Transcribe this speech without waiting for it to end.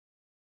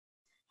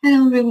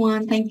Hello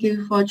everyone, thank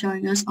you for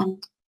joining us on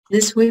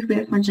this week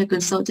with Franchise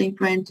Consulting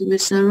Brand TV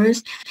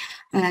series.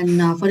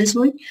 And for this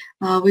week,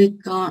 we're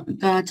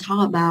gonna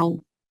talk about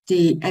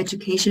the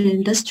education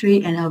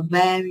industry and a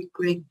very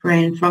great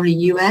brand from the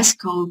US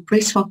called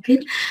Bricks for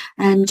Kids.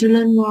 And to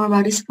learn more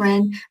about this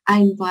brand, I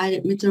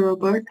invited Mr.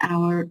 Robert,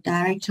 our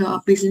Director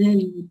of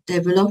Business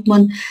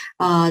Development,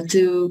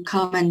 to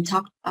come and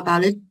talk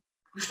about it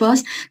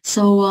first.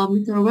 So,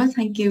 Mr. Robert,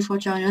 thank you for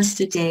joining us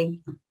today.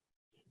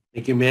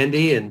 Thank you,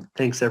 Mandy, and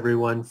thanks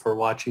everyone for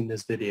watching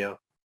this video.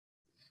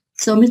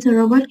 So, Mr.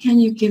 Robert, can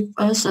you give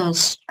us a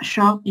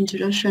short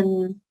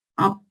introduction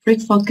of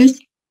Bricks for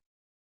Kids?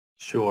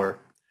 Sure.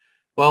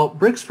 Well,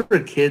 Bricks for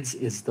Kids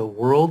is the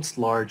world's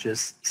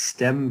largest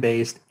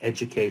STEM-based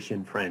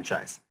education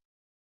franchise.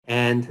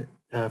 And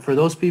for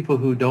those people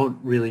who don't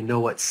really know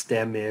what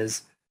STEM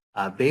is,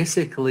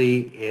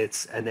 basically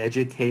it's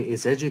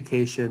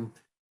education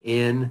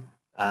in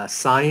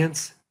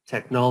science,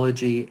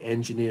 technology,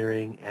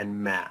 engineering,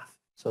 and math.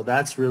 So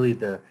that's really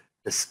the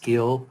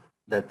skill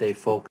that they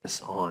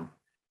focus on.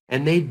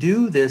 And they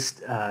do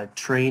this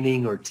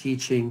training or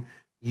teaching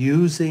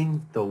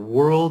using the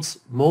world's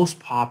most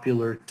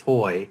popular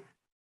toy,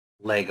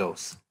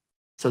 Legos.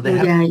 So they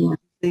have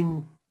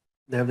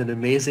an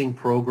amazing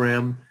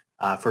program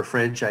for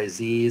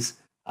franchisees,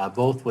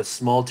 both with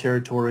small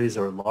territories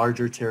or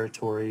larger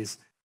territories.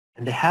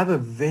 And they have a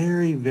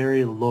very,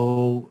 very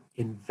low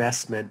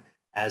investment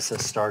as a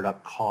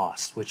startup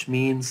cost, which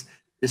means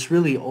this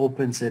really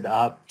opens it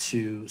up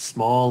to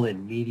small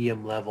and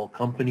medium level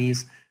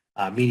companies,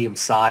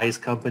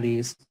 medium-sized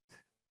companies.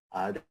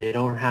 They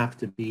don't have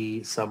to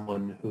be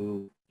someone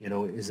who,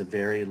 is a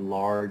very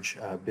large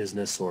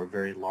business or a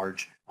very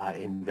large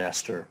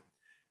investor.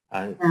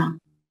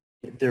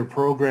 Their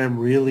program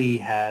really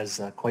has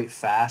quite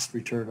fast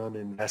return on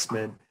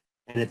investment,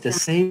 and at the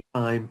same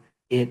time,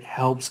 it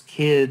helps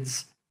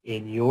kids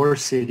in your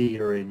city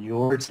or in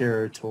your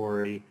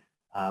territory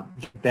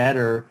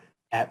better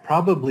at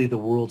probably the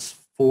world's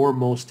 4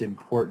 most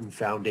important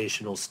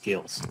foundational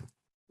skills.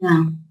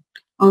 Yeah.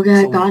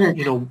 Okay, so, got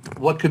it.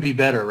 What could be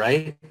better,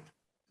 right?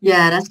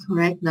 Yeah, that's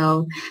correct,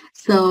 though.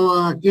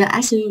 So,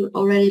 as you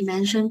already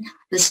mentioned,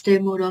 the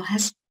STEM model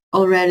has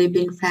already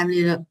been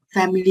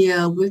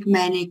familiar with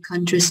many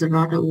countries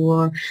around the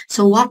world.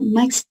 So, what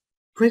makes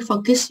Bricks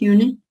for Kids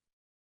unique?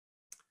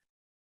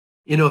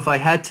 If I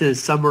had to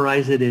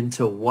summarize it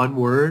into one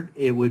word,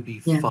 it would be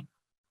fun.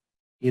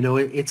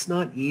 It's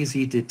not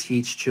easy to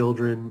teach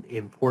children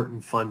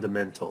important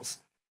fundamentals,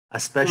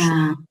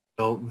 especially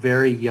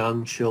very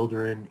young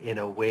children, in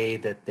a way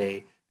that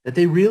they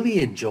really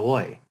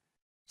enjoy.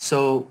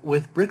 So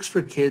with Bricks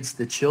for Kids,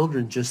 the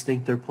children just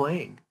think they're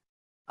playing.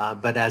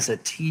 But as a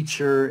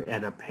teacher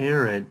and a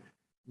parent,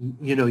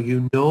 you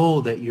know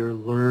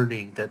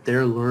that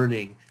they're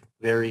learning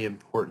very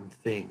important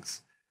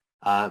things.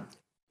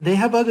 They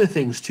have other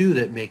things too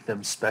that make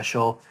them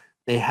special.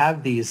 They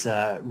have these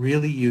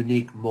really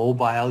unique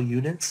mobile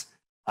units,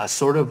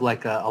 sort of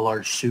like a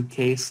large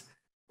suitcase,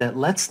 that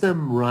lets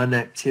them run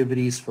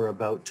activities for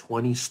about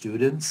 20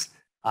 students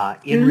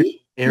in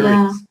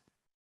areas.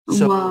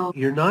 So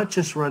you're not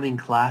just running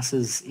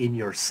classes in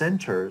your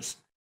centers,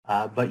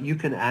 but you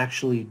can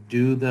actually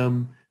do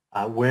them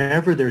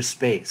wherever there's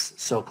space.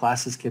 So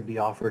classes can be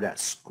offered at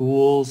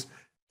schools,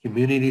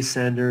 community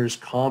centers,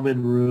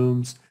 common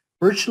rooms,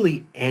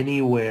 virtually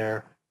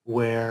anywhere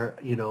where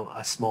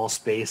a small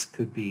space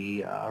could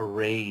be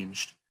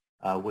arranged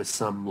with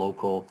some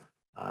local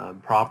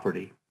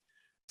property.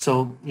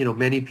 So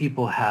many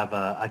people have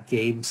a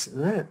games.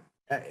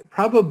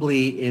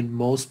 Probably in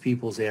most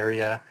people's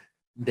area,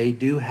 they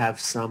do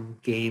have some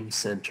game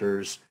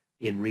centers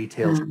in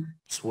retail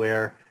shops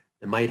where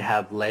they might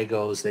have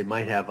Legos, they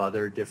might have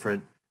other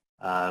different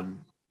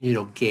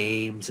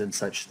games and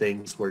such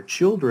things where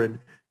children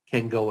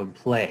can go and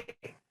play.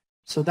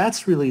 So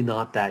that's really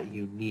not that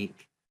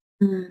unique.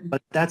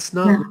 But that's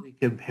not really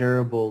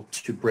comparable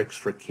to Bricks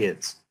for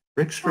Kids.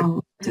 Bricks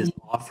for Kids is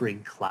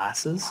offering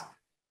classes.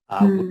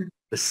 Where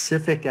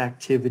specific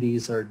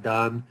activities are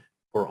done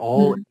for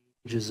all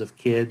ages of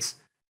kids.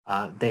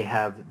 They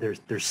have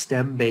their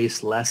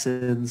STEM-based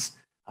lessons.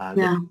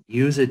 They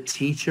use a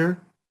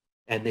teacher,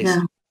 and they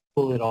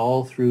pull it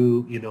all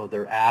through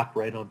their app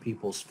right on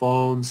people's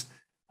phones,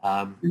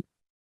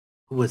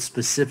 with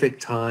specific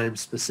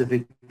times,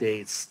 specific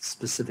dates,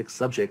 specific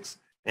subjects.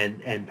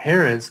 And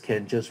parents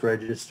can just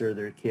register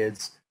their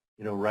kids,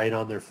 right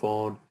on their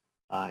phone,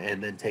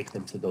 and then take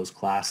them to those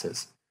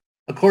classes.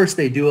 Of course,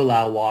 they do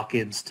allow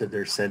walk-ins to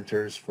their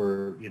centers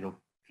for,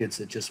 kids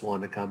that just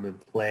want to come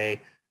and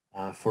play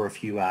for a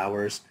few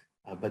hours.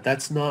 But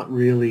that's not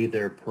really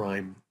their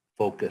prime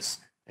focus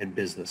and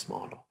business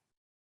model.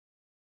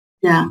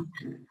 Yeah.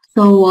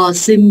 So,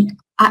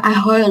 I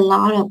heard a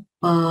lot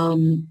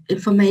of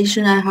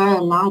information. I heard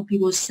a lot of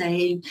people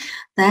saying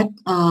that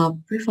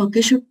Bricks for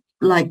Kids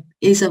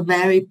is a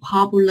very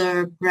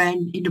popular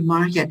brand in the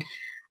market.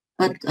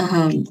 But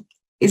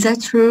is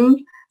that true?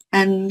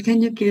 And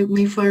can you give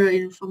me further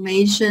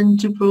information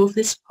to prove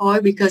this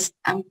point? Because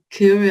I'm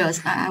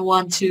curious. I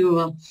want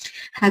to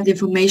have the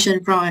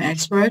information from an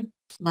expert,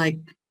 like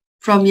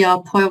from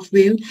your point of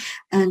view.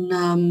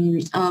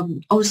 And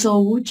also,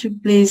 would you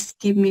please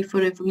give me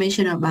further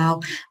information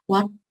about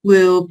what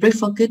will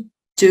Brick4Kids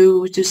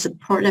do to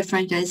support the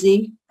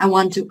franchisee? I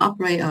want to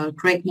operate a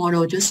great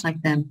model just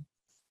like them.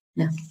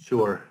 Yes.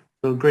 Sure.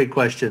 So great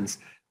questions.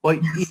 Well,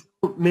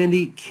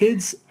 Mandy,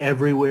 kids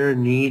everywhere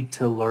need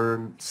to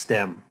learn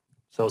STEM.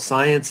 So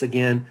science,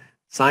 again,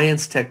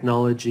 science,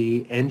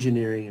 technology,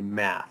 engineering, and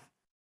math.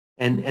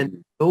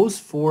 And those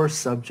four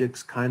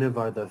subjects kind of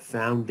are the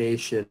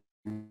foundation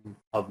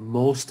of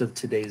most of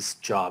today's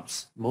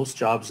jobs. Most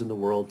jobs in the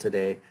world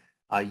today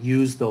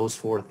use those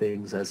four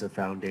things as a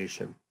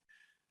foundation.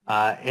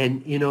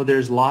 And,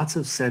 there's lots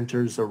of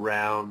centers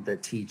around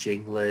that teach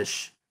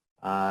English,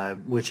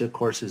 which of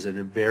course is a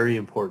very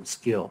important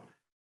skill.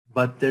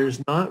 But there's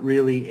not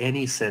really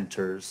any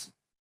centers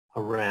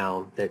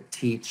around that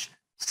teach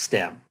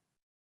STEM.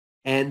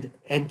 And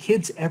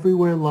kids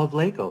everywhere love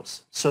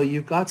Legos. So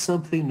you've got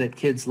something that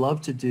kids love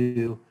to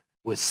do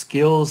with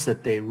skills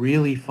that they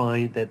really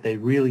find that they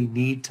really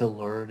need to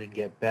learn and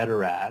get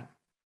better at.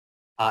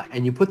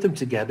 And you put them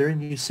together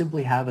and you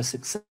simply have a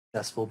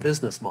successful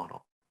business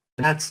model.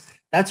 And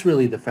that's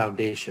really the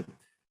foundation.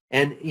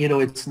 And,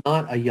 it's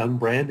not a young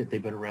brand.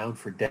 They've been around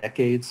for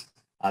decades.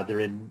 They're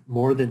in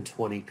more than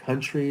 20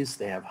 countries.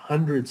 They have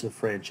hundreds of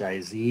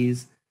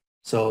franchisees.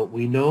 So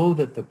we know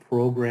that the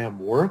program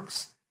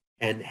works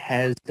and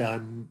has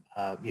done,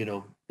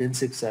 been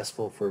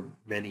successful for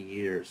many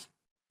years.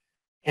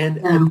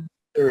 And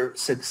their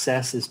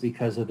success is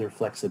because of their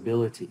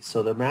flexibility.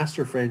 So the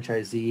master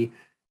franchisee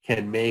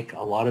can make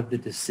a lot of the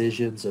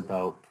decisions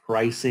about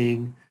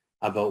pricing,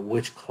 about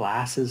which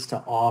classes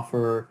to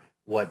offer,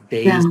 what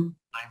days,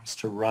 times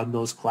to run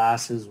those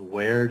classes,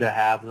 where to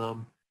have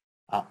them.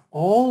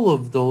 All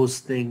of those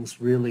things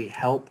really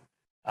help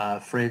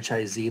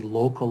franchisee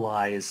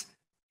localize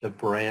the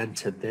brand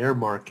to their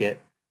market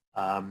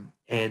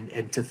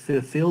and to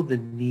fulfill the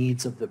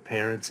needs of the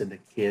parents and the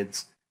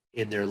kids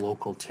in their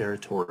local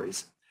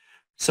territories.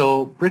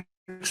 So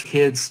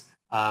Brick4Kids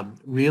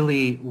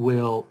really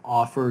will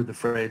offer the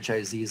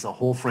franchisees a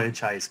whole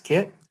franchise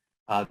kit.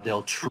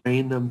 They'll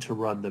train them to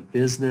run the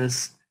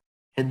business,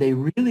 and they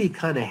really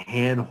kind of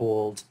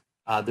handhold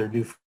their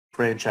new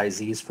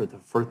franchisees for the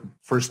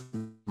first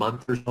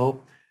month or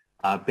so.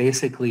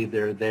 Basically,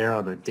 they're there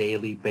on a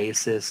daily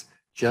basis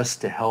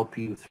just to help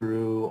you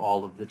through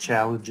all of the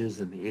challenges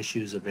and the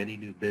issues of any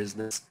new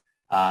business.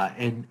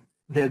 And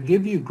they'll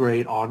give you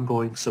great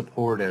ongoing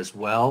support as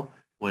well.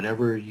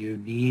 Whenever you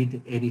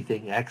need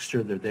anything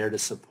extra, they're there to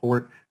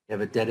support. They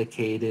have a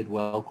dedicated,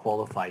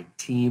 well-qualified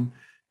team.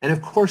 And of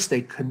course,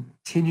 they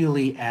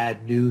continually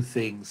add new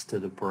things to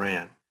the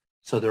brand.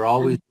 So they're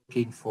always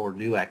looking for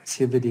new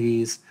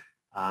activities,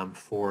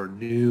 for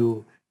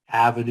new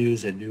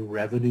avenues and new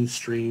revenue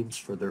streams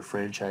for their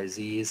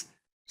franchisees.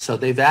 So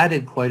they've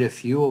added quite a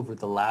few over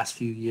the last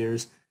few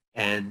years,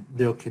 and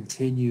they'll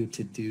continue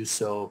to do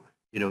so,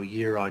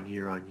 year on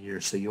year on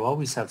year. So you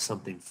always have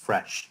something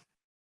fresh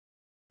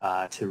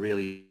to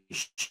really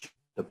show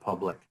the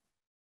public.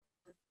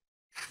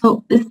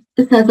 Oh, this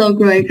sounds so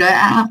great,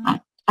 right?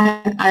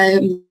 I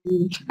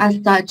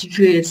start to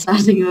feel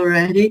exciting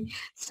already.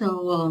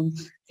 So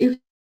if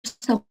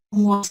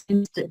someone's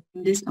interested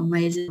in this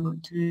amazing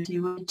opportunity,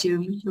 would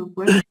you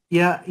work?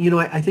 Yeah,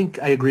 I think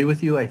I agree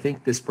with you. I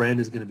think this brand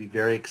is going to be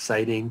very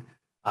exciting.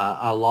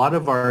 A lot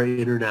of our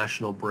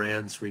international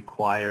brands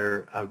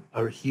require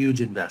a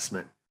huge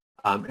investment,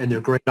 and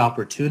they're great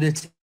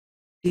opportunities,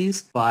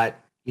 but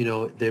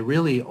they're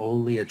really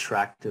only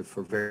attractive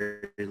for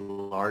very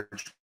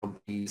large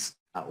companies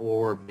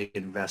or big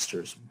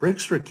investors.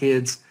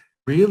 Brick4Kids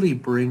really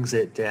brings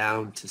it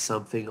down to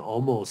something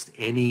almost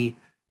any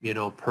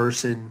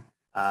person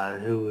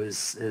who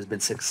has been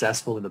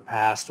successful in the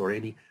past, or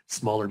any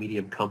small or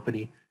medium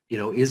company,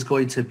 is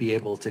going to be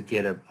able to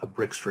get a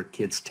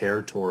Brick4Kids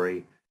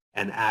territory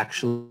and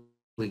actually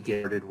get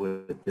started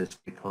with this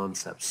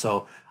concept.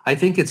 So I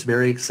think it's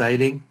very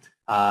exciting.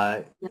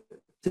 To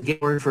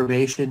get more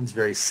information, it's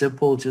very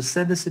simple. Just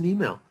send us an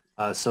email.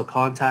 So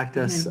contact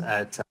us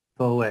at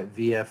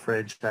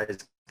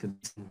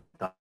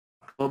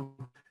info@vffranchiseconsulting.com.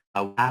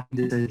 We're happy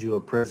to send you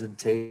a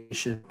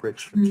presentation,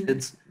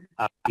 Brick4Kids,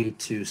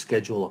 to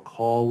schedule a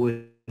call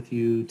with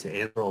you to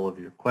answer all of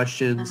your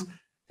questions,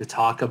 to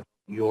talk about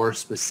your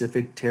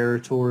specific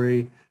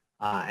territory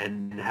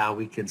and how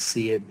we can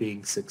see it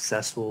being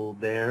successful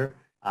there.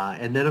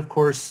 And then, of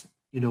course,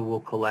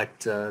 we'll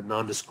collect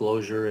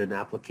non-disclosure and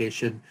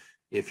application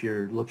if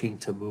you're looking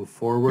to move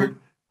forward,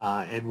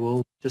 and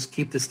we'll just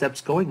keep the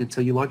steps going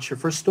until you launch your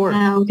first store.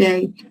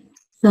 Okay.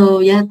 So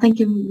yeah, thank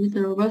you,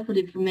 Mr. Robert, for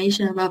the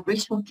information about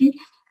Brick4Kids.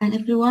 And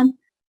everyone,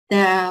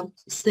 there are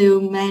still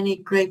many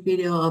great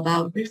videos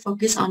about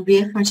Brick4Kids on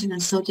VF Franchise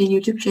Consulting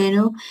YouTube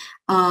channel.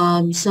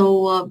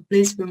 So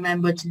please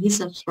remember to hit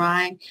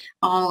subscribe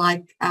or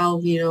like our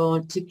video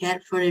to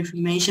get further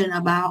information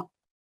about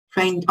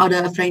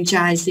other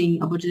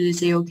franchising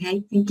opportunity.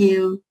 Okay, thank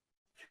you.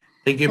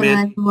 Thank you,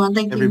 man. Everyone.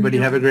 Thank Everybody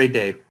you. have a great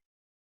day.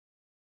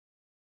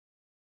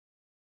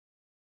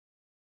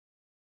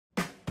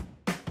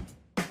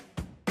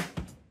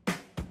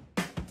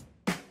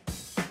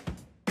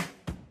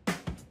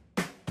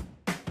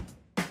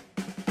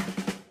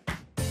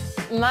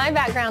 My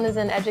background is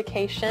in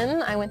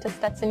education. I went to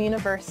Stetson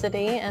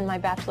University and my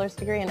bachelor's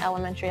degree in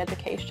elementary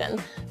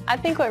education. I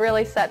think what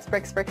really sets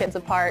Bricks for Kids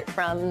apart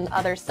from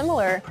other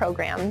similar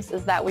programs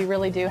is that we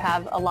really do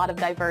have a lot of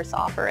diverse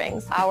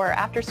offerings. Our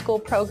after-school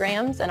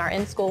programs and our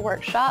in-school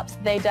workshops,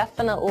 they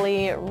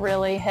definitely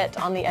really hit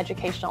on the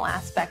educational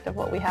aspect of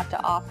what we have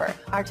to offer.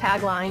 Our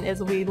tagline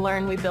is we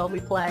learn, we build, we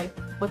play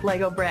with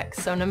Lego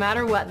bricks. So no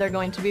matter what, they're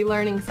going to be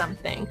learning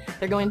something,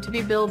 they're going to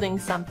be building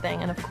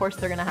something, and of course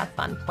they're going to have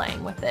fun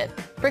playing with it.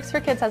 Bricks for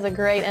Kids has a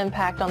great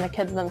impact on the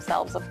kids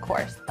themselves, of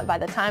course. By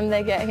the time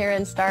they get here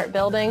and start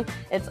building,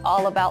 it's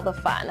all about the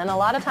fun. And a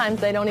lot of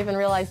times they don't even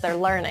realize they're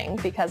learning,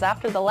 because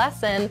after the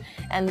lesson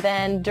and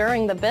then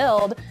during the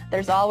build,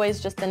 there's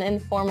always just an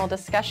informal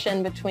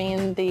discussion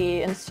between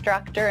the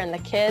instructor and the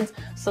kids.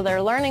 So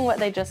they're learning what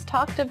they just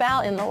talked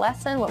about in the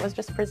lesson, what was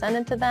just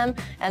presented to them,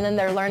 and then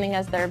they're learning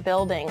as they're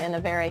building in a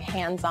very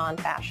hands-on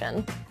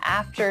fashion.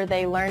 After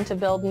they learn to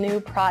build new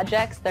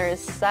projects, there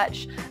is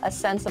such a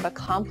sense of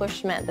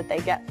accomplishment that they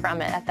get from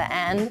it at the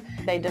end.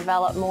 They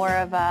develop more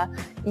of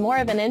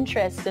an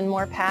interest and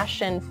more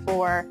passion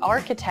for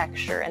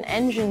architecture and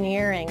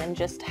engineering and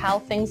just how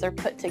things are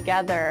put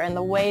together and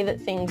the way that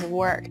things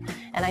work.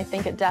 And I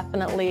think it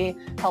definitely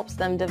helps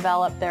them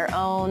develop their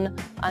own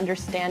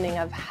understanding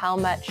of how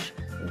much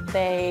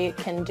they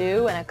can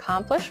do and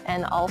accomplish,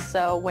 and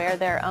also where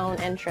their own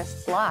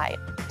interests lie.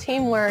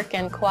 Teamwork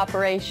and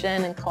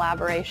cooperation and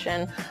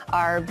collaboration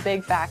are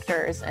big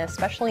factors,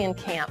 especially in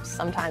camps.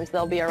 Sometimes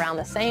they'll be around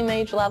the same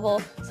age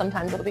level,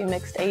 sometimes it'll be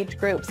mixed age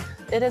groups.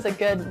 It is a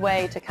good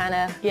way to kind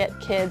of get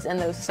kids in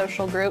those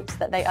social groups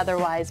that they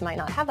otherwise might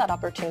not have that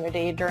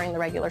opportunity during the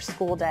regular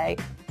school day.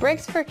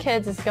 Bricks for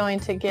Kids is going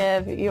to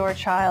give your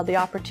child the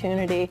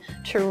opportunity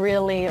to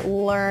really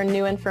learn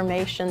new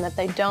information that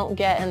they don't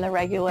get in the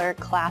regular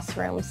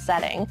classroom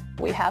setting.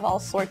 We have all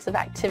sorts of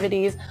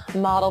activities,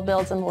 model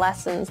builds, and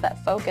lessons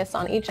that focus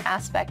on each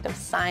aspect of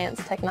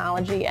science,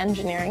 technology,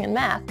 engineering, and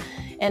math.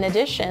 In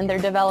addition, they're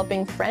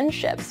developing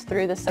friendships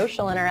through the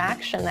social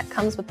interaction that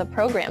comes with the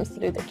programs,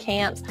 through the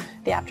camps,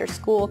 the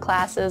after-school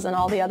classes, and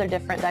all the other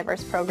different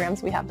diverse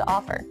programs we have to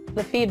offer.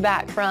 The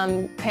feedback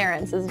from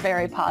parents is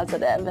very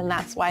positive, and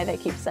that's why they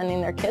keep sending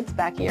their kids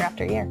back year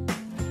after year.